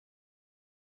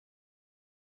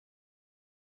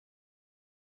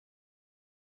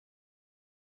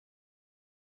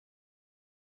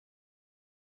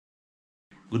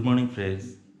Good morning friends.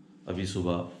 अभी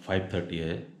सुबह 5:30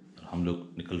 है और हम लोग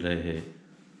निकल रहे हैं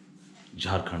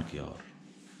झारखंड की ओर।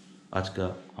 आज का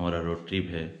हमारा रोड ट्रिप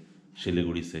है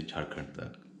सिलीगुड़ी से झारखंड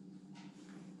तक।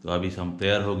 तो अभी हम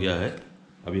तैयार हो गया है,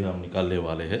 अभी हम निकलने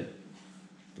वाले हैं।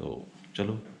 तो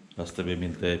चलो रास्ते में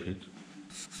मिलते हैं फिर।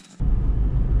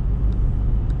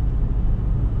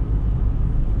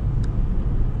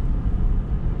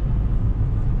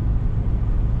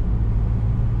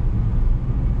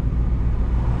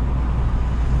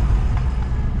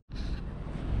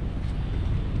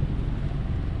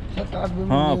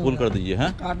 हाँ फुल कर दीजिए। हाँ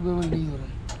कार्ड पेमेंट नहीं हो रहा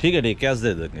है। ठीक है, कैश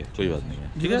दे देंगे, कोई बात नहीं है।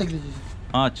 ठीक है,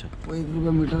 हाँ अच्छा। वो 1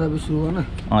 रुपया मीटर अभी शुरू हुआ ना।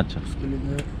 अच्छा, उसके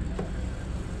लिए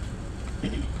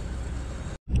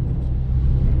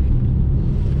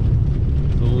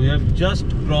तो we have just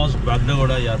cross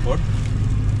Bagdogra airport.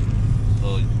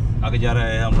 तो आगे जा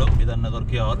रहे हैं हम लोग विधाननगर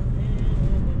की ओर।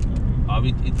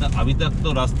 अभी तक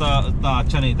तो रास्ता इतना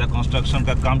अच्छा नहीं था, कंस्ट्रक्शन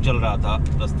का काम चल रहा था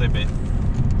रास्ते पे।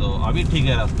 तो अभी ठीक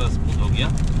है, रास्ता स्मूथ हो गया।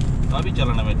 तो अभी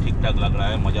चलाने में ठीक ठाक लग रहा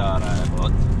है, मज़ा आ रहा है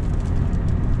बहुत।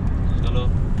 चलो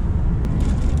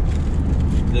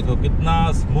देखो कितना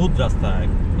स्मूथ रास्ता है,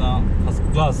 कितना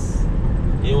फर्स्ट क्लास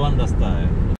A1 रास्ता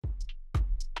है।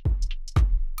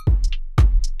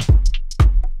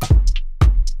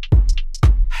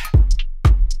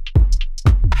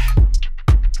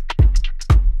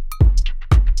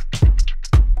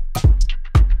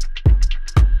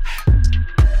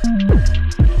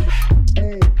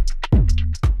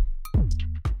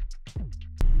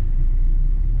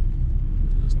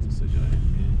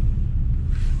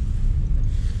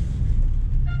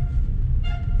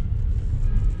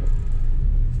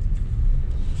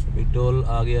 टोल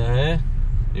आ गया है,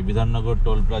 ये विधाननगर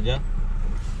टोल प्लाजा।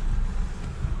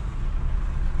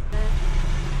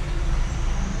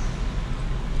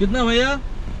 कितना भैया?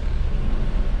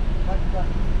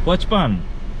 55।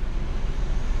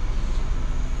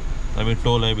 अभी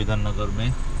टोल है विधाननगर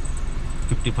में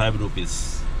 55 रुपीज।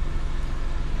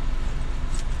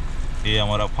 ये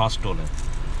हमारा फास्ट टोल है,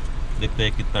 देखते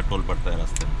हैं कितना टोल पड़ता है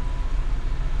रास्ते में।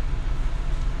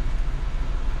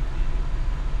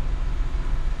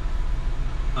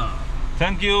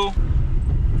 Thank you.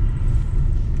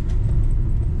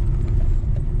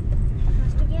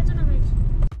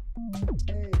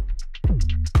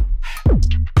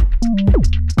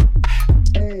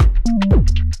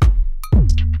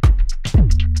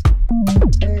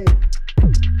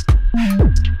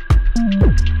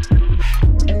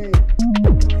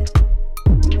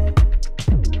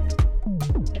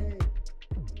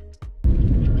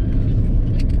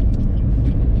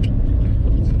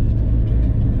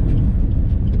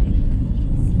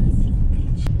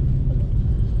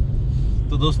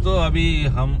 तो दोस्तों अभी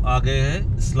हम आ गए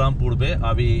हैं इस्लामपुर पे।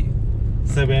 अभी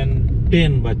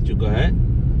 7:10 बज चुका है।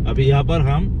 अभी यहाँ पर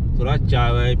हम थोड़ा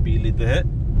चाय वाय पी लेते हैं,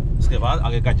 उसके बाद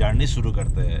आगे का जर्नी शुरू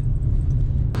करते हैं।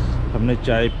 हमने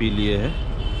चाय पी लिए है,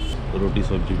 रोटी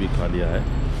सब्जी भी खा लिया है।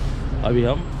 अभी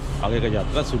हम आगे का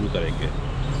यात्रा शुरू करेंगे।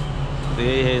 तो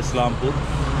ये है इस्लामपुर।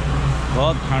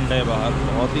 बहुत ठंड है बाहर,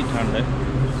 बहुत ही ठंड है।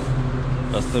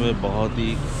 रास्ते में बहुत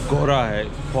ही कोहरा है,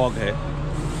 फॉग है,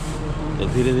 तो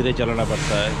धीरे धीरे चलाना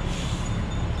पड़ता है।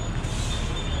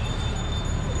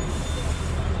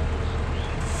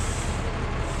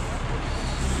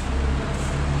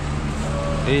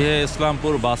 ये है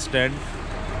इस्लामपुर बस स्टैंड।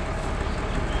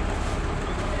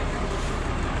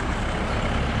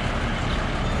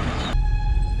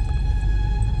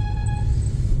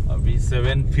 अभी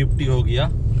 7:50 हो गया,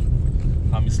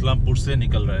 हम इस्लामपुर से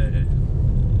निकल रहे हैं।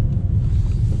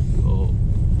 तो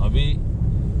अभी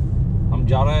हम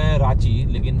जा रहे हैं रांची,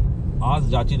 लेकिन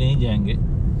आज रांची नहीं जाएंगे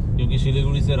क्योंकि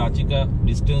सिलीगुड़ी से रांची का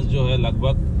डिस्टेंस जो है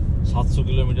लगभग 700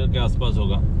 किलोमीटर के आसपास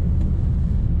होगा।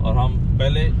 और हम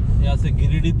पहले यहाँ से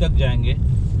गिरिडीह तक जाएंगे।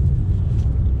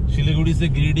 सिलीगुड़ी से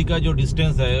गिरिडीह का जो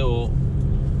डिस्टेंस है वो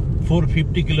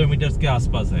 450 किलोमीटर के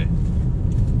आसपास है।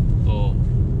 तो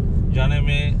जाने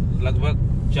में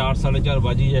लगभग 4 साढ़े 4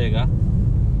 बज ही जाएगा।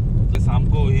 तो शाम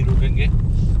को वहीं रुकेंगे।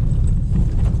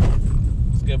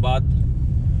 उसके बाद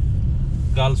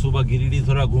कल सुबह गिरिडीह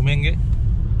थोड़ा घूमेंगे,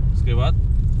 उसके बाद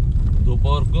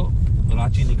दोपहर को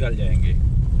रांची निकल जाएंगे।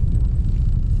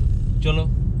 चलो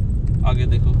आगे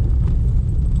देखो।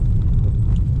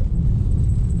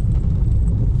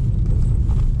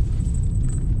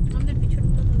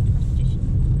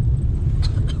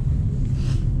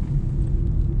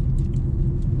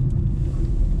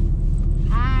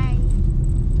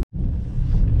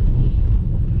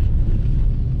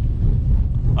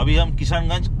 अभी हम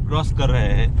किशनगंज क्रॉस कर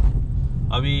रहे हैं।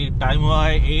 अभी टाइम हुआ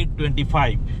है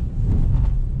 8:25।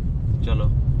 चलो,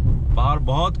 बाहर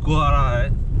बहुत कोहरा है,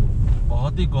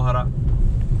 बहुत ही कोहरा।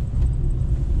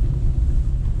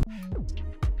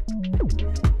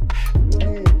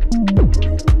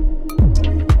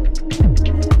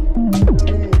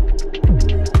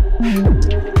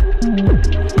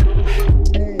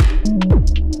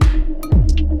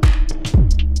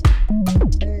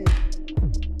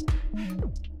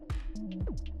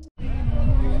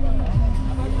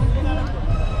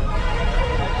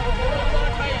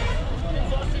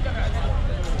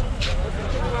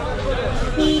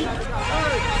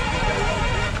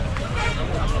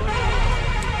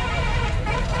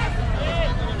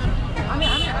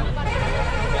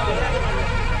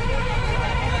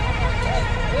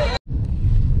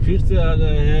 से आ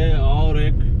गए हैं और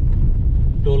एक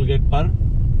टोल गेट पर।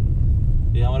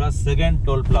 ये हमारा सेकंड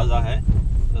टोल प्लाजा है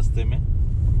रास्ते में।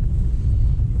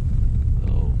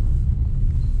 तो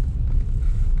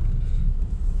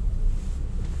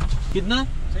कितना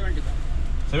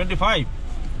 75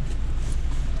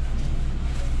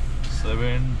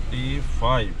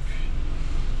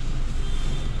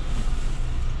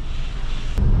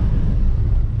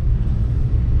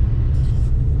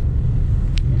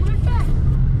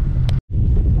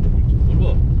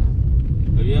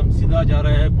 सीधा जा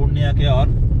रहे हैं पूर्णिया के। और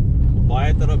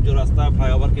बाएं तरफ जो रास्ता है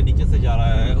फ्लाईओवर के नीचे से जा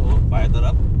रहा है, वो बाएं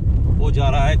तरफ वो जा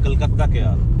रहा है कलकत्ता के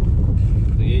ओर।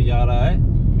 तो ये जा रहा है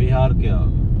बिहार के ओर।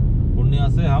 पूर्णिया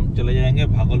से हम चले जाएंगे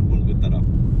भागलपुर की तरफ।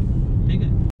 ठीक है।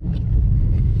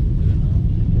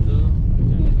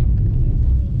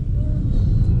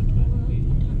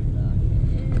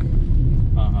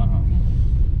 हाँ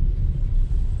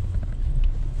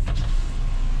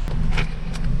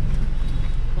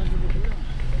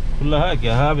खुला है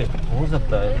क्या? है अभी हो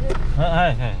सकता है।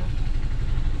 है।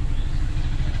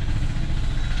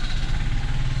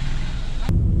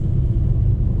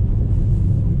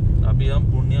 अभी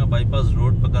हम पूर्णिया बाईपास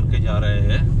रोड पकड़ के जा रहे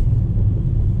हैं।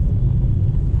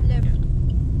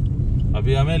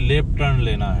 अभी हमें लेफ्ट टर्न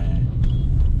लेना है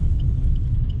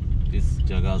इस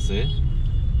जगह से।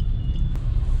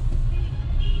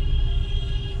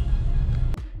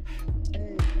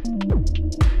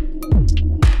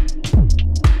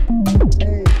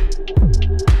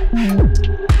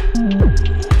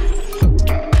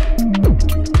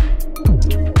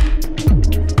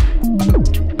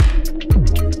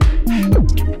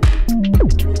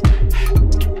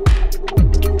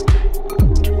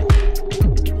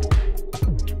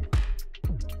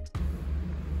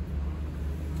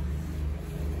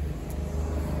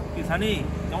 সানি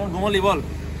কেমন ঘুমালি বল?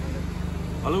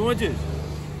 ভালো ঘুমাচ্ছিস?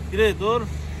 কিরে তোর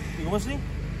তুই ঘুমাসনি?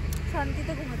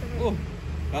 শান্তিতে ঘুমাতে পারি। ও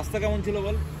রাস্তা কেমন ছিল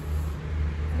বল?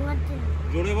 ঘুমাচ্ছি।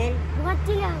 জোরে বল।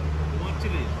 ঘুমাচ্ছিলাম।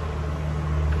 ঘুমাচ্ছিলি?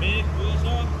 মেঘ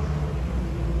কুয়াশা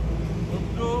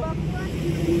একটু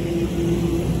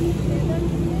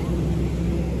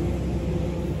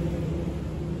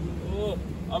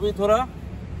अभी थोड़ा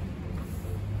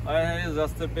आए हैं इस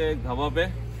रास्ते पे एक ढाबा पे,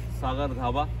 सागर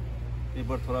ढाबा। एक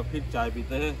बार थोड़ा फिर चाय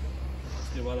पीते हैं,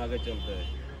 उसके बाद आगे चलते हैं।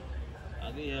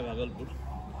 आगे है भागलपुर,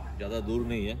 ज़्यादा दूर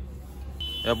नहीं है।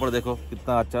 यहाँ पर देखो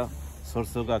कितना अच्छा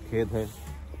सरसों का खेत है।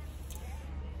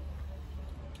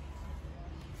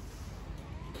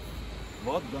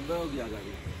 बहुत गंदा हो गया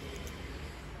गाड़ी।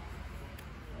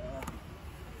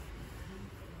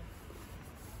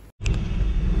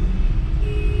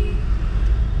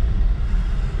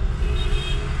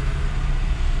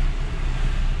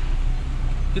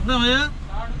 कितना भैया?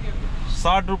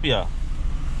 60 रुपया।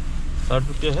 60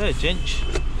 रुपया है चेंज।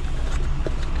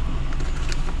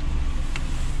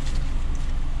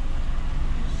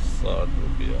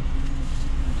 ₹60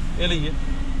 ये लीजिए।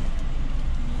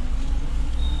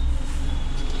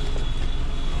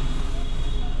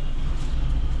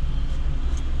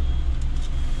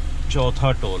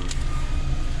 चौथा टोल।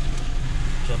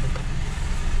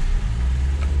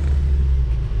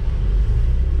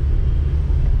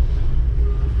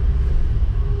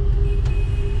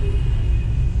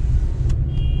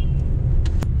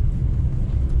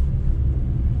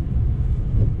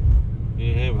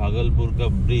 भागलपुर का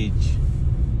ब्रिज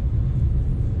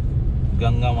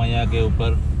गंगा मैया के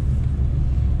ऊपर।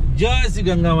 जय श्री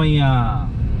गंगा मैया,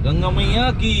 गंगा मैया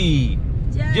की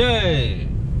जय।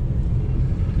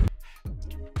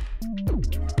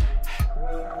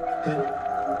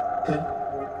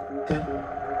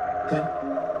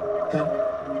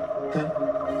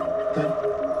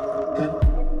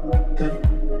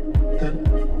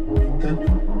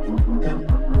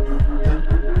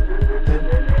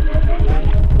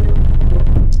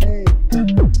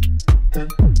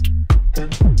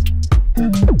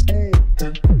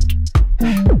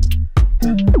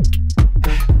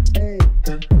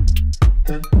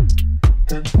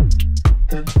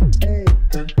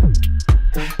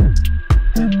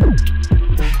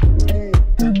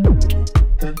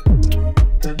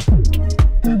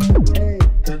 Hey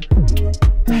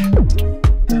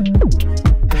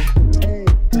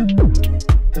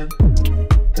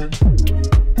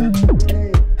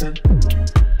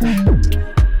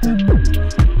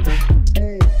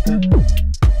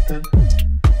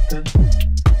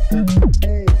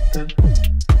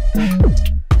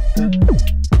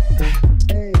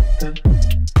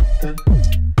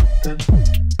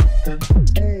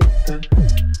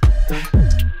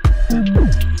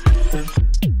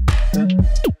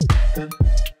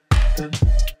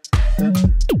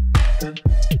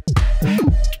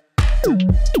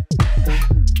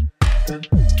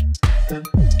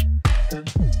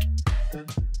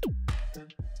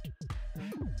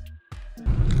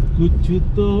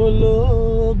तो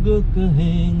लोग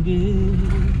कहेंगे,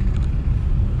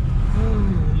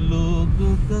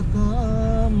 लोगों का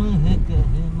काम है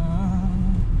कहना।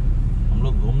 हम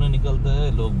लोग घूमने निकलते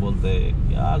हैं, लोग बोलते हैं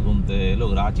क्या घूमते हैं,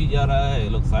 लोग रांची जा रहा है,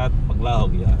 लोग शायद पगला हो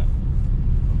गया है,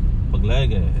 पगलाए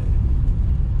गए हैं।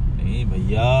 नहीं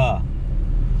भैया,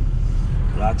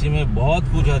 रांची में बहुत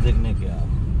कुछ है देखने का,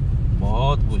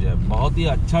 बहुत कुछ है, बहुत ही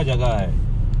अच्छा जगह है।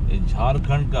 ये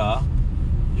झारखंड का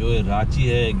जो ये रांची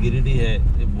है, गिरिडीह है,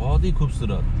 ये बहुत ही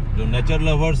खूबसूरत। जो नेचर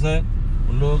लवर्स है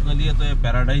उन लोगों के लिए तो ये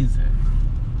पैराडाइज है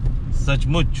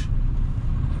सचमुच।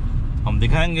 हम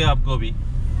दिखाएंगे आपको भी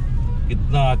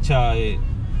कितना अच्छा ये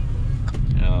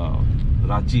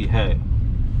रांची है।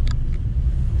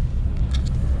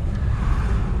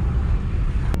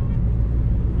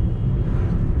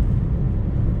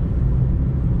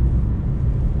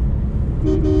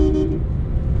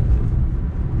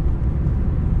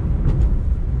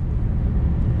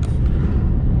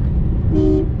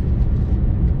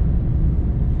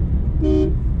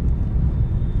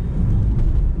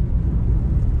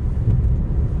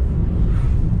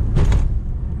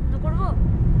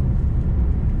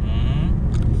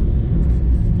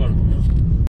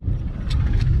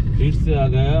 फिर से आ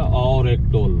गया और एक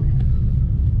टोल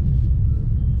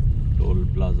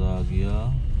प्लाजा आ गया।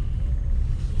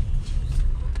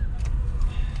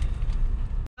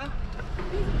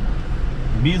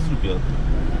 ₹20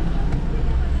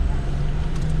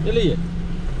 चलिए।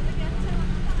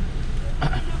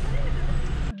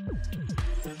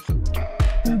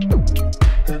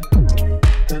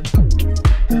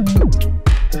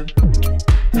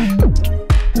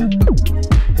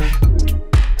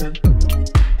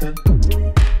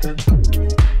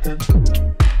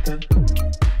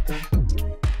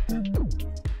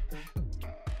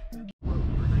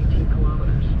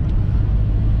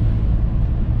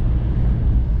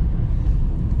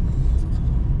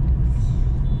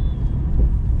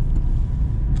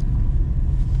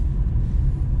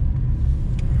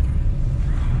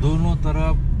 दोनों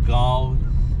तरफ गांव,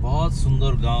 बहुत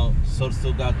सुंदर गांव,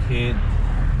 सरसों का खेत,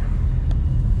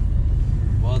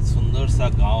 बहुत सुंदर सा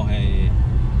गांव है ये।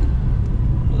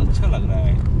 बहुत अच्छा लग रहा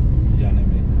है जाने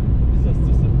में इस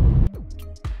रास्ते से।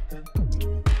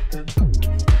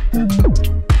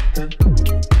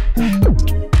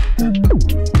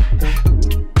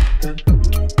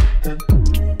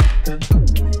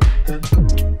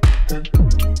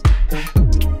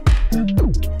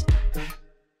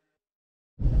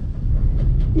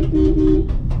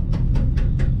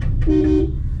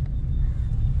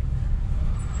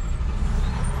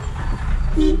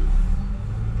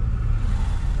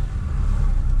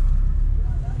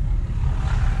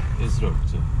 इस रोड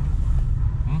से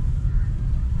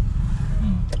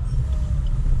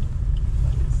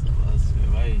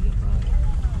भाई जाता है।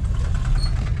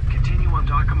 Continue on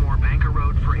Dockamore Banker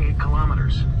Road for 8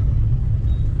 kilometers.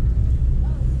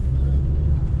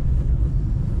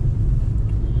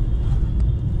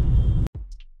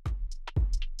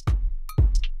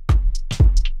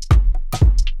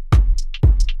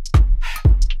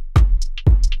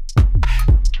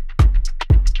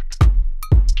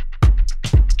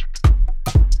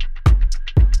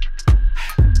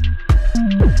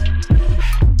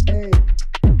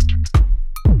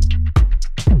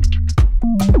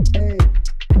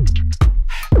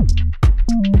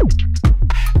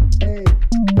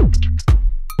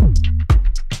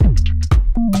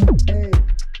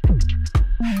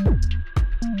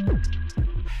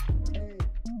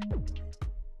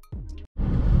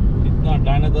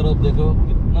 दाहिने तरफ देखो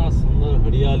कितना सुंदर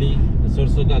हरियाली,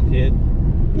 सरसों का खेत,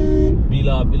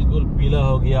 पीला, बिल्कुल पीला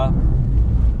हो गया।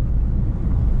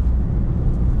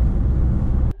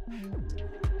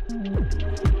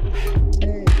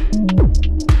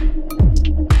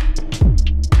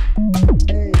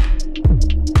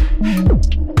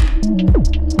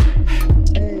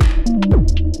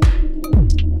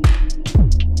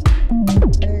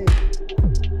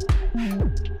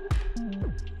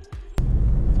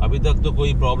 अभी तक तो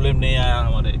कोई प्रॉब्लम नहीं आया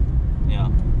हमारे यहाँ,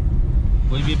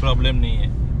 कोई भी प्रॉब्लम नहीं है,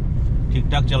 ठीक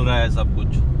ठाक चल रहा है सब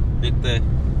कुछ। देखते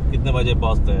हैं कितने बजे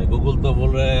पहुँचते हैं। गूगल तो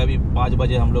बोल रहे हैं अभी 5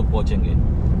 बजे हम लोग पहुँचेंगे,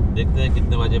 देखते हैं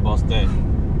कितने बजे पहुँचते हैं।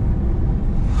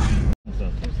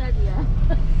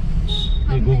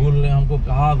 ये गूगल ने हमको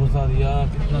कहाँ घुसा दिया,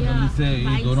 कितना जल्दी से।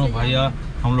 ये दोनों भैया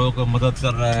हम लोगों को मदद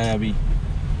कर रहा है अभी।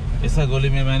 ऐसा गली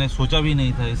में मैंने सोचा भी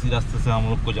नहीं था, इसी रास्ते से हम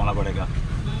लोग को जाना पड़ेगा।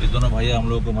 ये दोनों भैया हम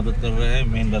लोगों को मदद कर रहे हैं,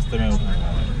 मेन रास्ते में उठा रहा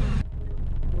है।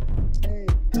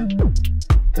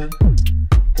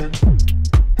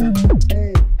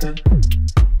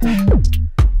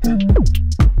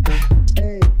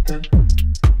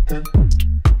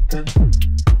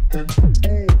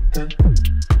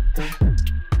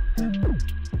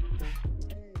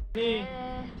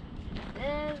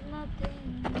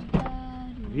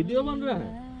 वीडियो बन रहा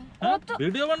है? हाँ?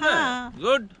 वीडियो बन रहा है?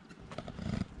 गुड।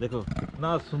 देखो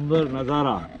कितना सुंदर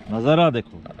नजारा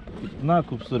देखो, कितना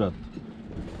खूबसूरत।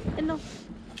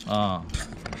 हाँ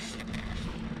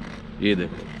ये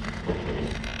देखो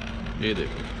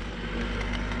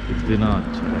कितना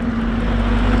अच्छा है।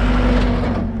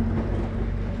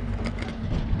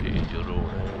 ये जो रोड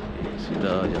है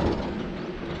सीधा जा,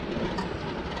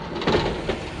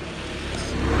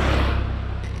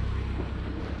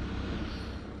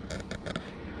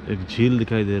 एक झील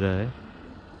दिखाई दे रहा है,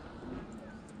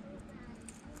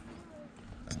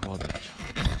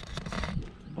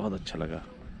 बहुत अच्छा लगा।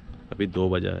 अभी 2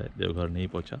 बजा है, देवघर नहीं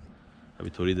पहुंचा, अभी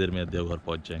थोड़ी देर में देवघर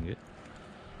पहुंच जाएंगे,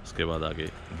 उसके बाद आगे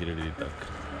गिरिडीह तक।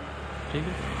 ठीक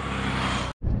है।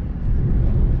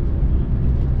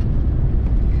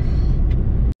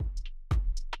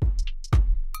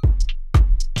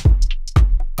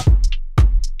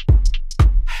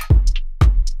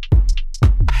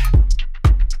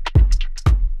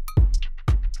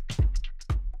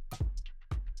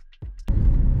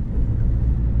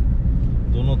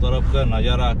 दोनों तरफ का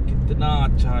नज़ारा कितना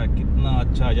अच्छा है, कितना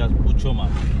अच्छा है, जब पूछो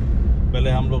मत। पहले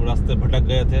हम लोग रास्ते भटक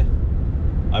गए थे,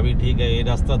 अभी ठीक है। ये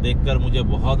रास्ता देखकर मुझे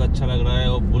बहुत अच्छा लग रहा है।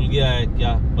 वो भूल गया है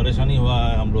क्या परेशानी हुआ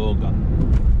है हम लोगों का,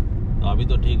 तो अभी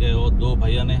तो ठीक है। वो 2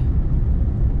 भैया ने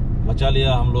बचा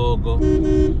लिया हम लोगों को,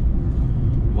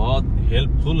 बहुत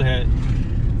हेल्पफुल है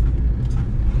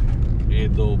ये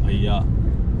 2 भैया।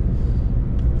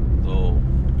 तो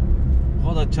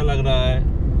बहुत अच्छा लग रहा है।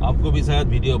 आपको भी शायद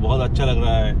वीडियो बहुत अच्छा लग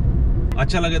रहा है।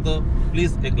 अच्छा लगे तो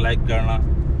प्लीज़ एक लाइक करना,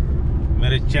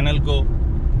 मेरे चैनल को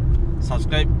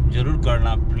सब्सक्राइब जरूर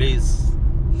करना प्लीज़।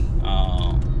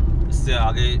 इससे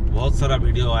आगे बहुत सारा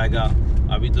वीडियो आएगा।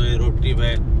 अभी तो ये रोड ट्रिप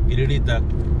है गिरिडीह तक,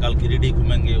 कल गिरिडीह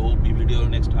घूमेंगे, वो भी वीडियो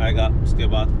नेक्स्ट आएगा। उसके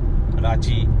बाद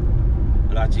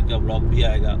रांची का ब्लॉग भी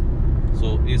आएगा। सो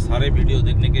ये सारे वीडियो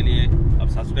देखने के लिए आप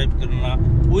सब्सक्राइब करना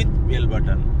विथ बेल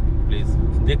बटन प्लीज़।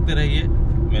 देखते रहिए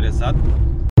मेरे साथ।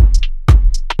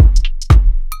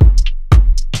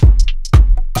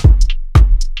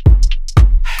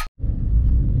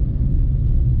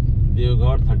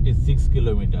 देवघर 36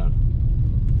 किलोमीटर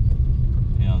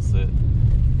यहाँ से।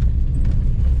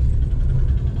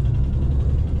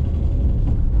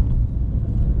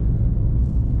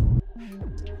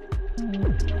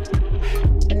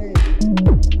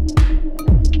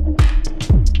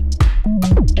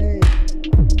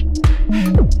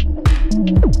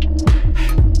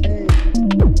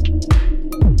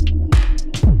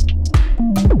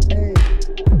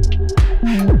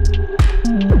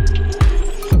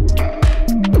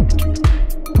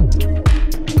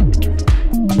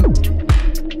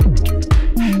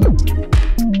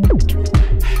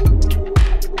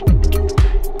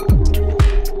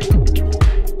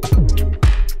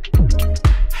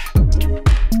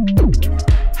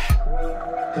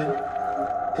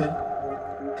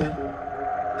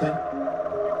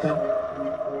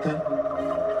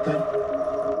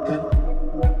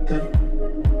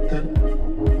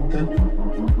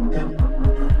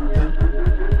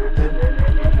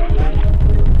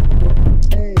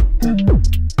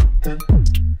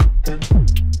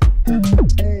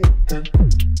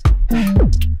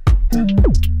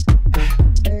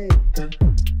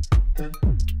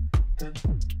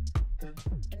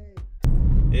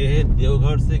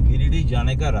 देवघर से गिरिडीह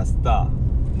जाने का रास्ता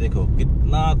देखो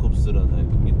कितना खूबसूरत है,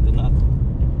 कितना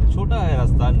छोटा है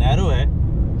रास्ता, नैरो है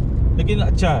लेकिन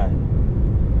अच्छा है।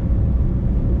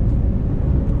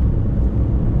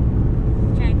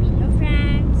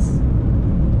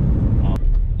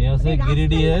 यहाँ से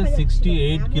गिरिडीह है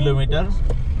 68 किलोमीटर।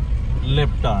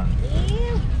 लेफ्ट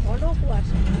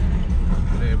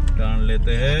टर्न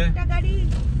लेते हैं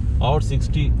और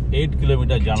 68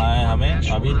 किलोमीटर जाना है हमें।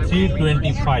 अभी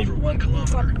 325।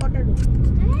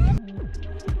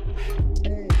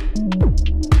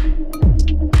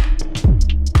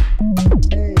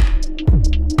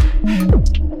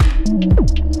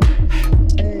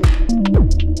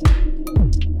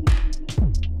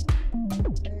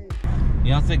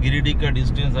 यहाँ से गिरिडीह का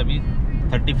डिस्टेंस अभी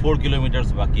 34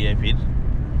 किलोमीटर्स बाकी है, फिर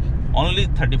ओनली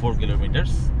 34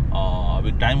 किलोमीटर्स।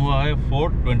 अभी टाइम हुआ है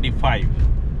 4:25।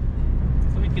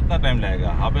 अभी कितना टाइम लगेगा?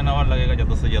 हाफ एन आवर लगेगा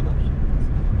ज़्यादा से ज़्यादा।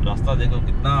 रास्ता देखो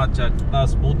कितना अच्छा, कितना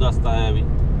स्मूथ रास्ता है अभी।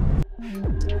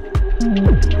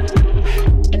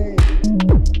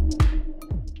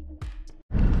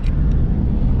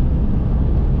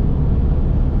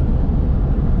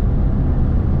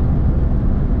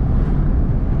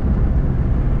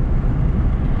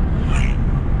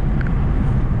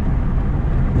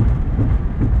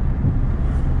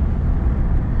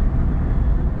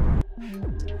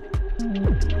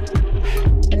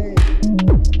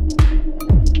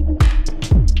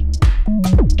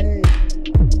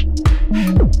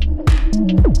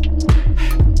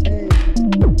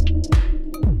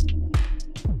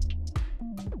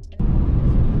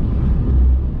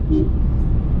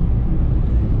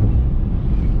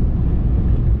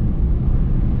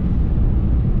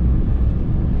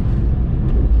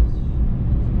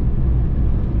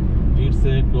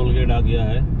 से टोल गेट आ गया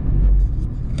है।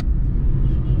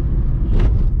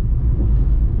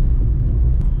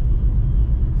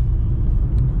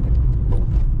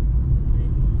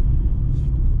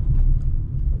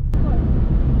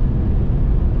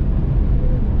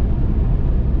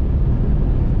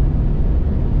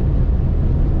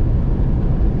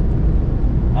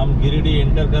 हम गिरिडीह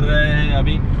एंटर कर रहे हैं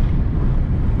अभी।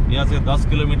 यहाँ से 10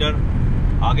 किलोमीटर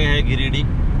आगे है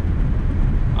गिरिडीह।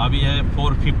 अभी है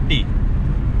 4:50,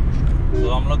 तो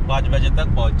हम लोग 5 बजे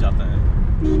तक पहुंच जाते हैं।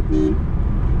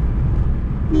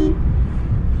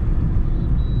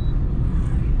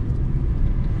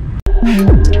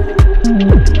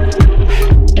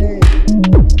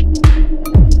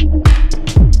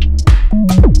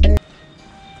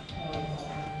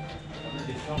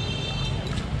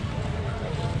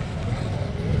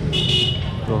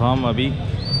 तो हम अभी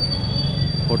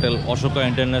होटल अशोका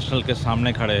इंटरनेशनल के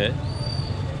सामने खड़े हैं।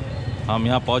 हम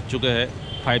यहाँ पहुँच चुके हैं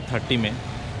 5:30 में।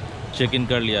 चेक इन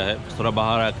कर लिया है। थोड़ा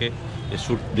बाहर आके ये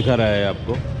शूट दिखा रहा है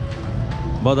आपको।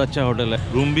 बहुत अच्छा होटल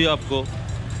है। रूम भी आपको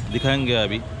दिखाएंगे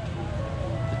अभी।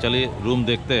 तो चलिए रूम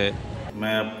देखते हैं।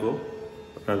 मैं आपको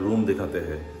अपना रूम दिखाते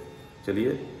हैं।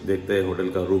 चलिए देखते हैं होटल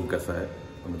का रूम कैसा है।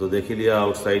 हमने तो देख ही लिया,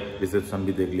 आउटसाइड रिसेप्शन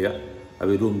भी देख लिया।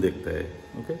 अभी रूम देखते हैं।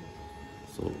 ओके,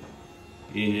 सो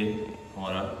ये है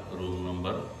हमारा रूम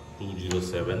नंबर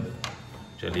 207।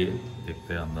 चलिए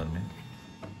देखते हैं अंदर में।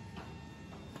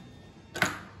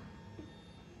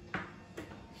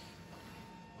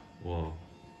 वाह,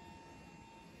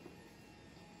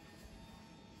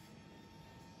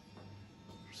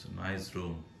 it's a nice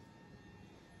room.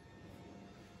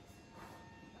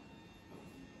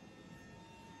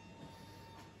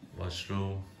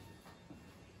 Washroom,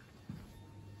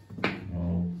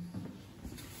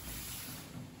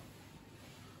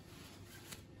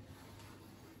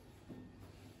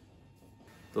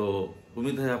 तो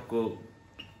उम्मीद है आपको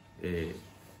ये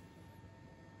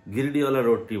गिरिडीह वाला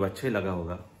रोड ट्रिप अच्छा ही लगा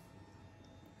होगा।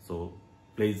 सो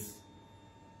प्लीज़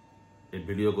ये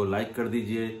वीडियो को लाइक कर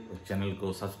दीजिए और चैनल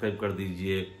को सब्सक्राइब कर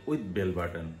दीजिए विद बेल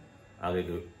बटन। आगे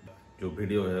के जो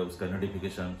वीडियो है उसका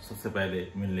नोटिफिकेशन सबसे पहले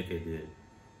मिलने के लिए।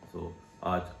 सो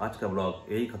आज का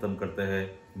ब्लॉग यही ख़त्म करते हैं।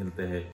 मिलते हैं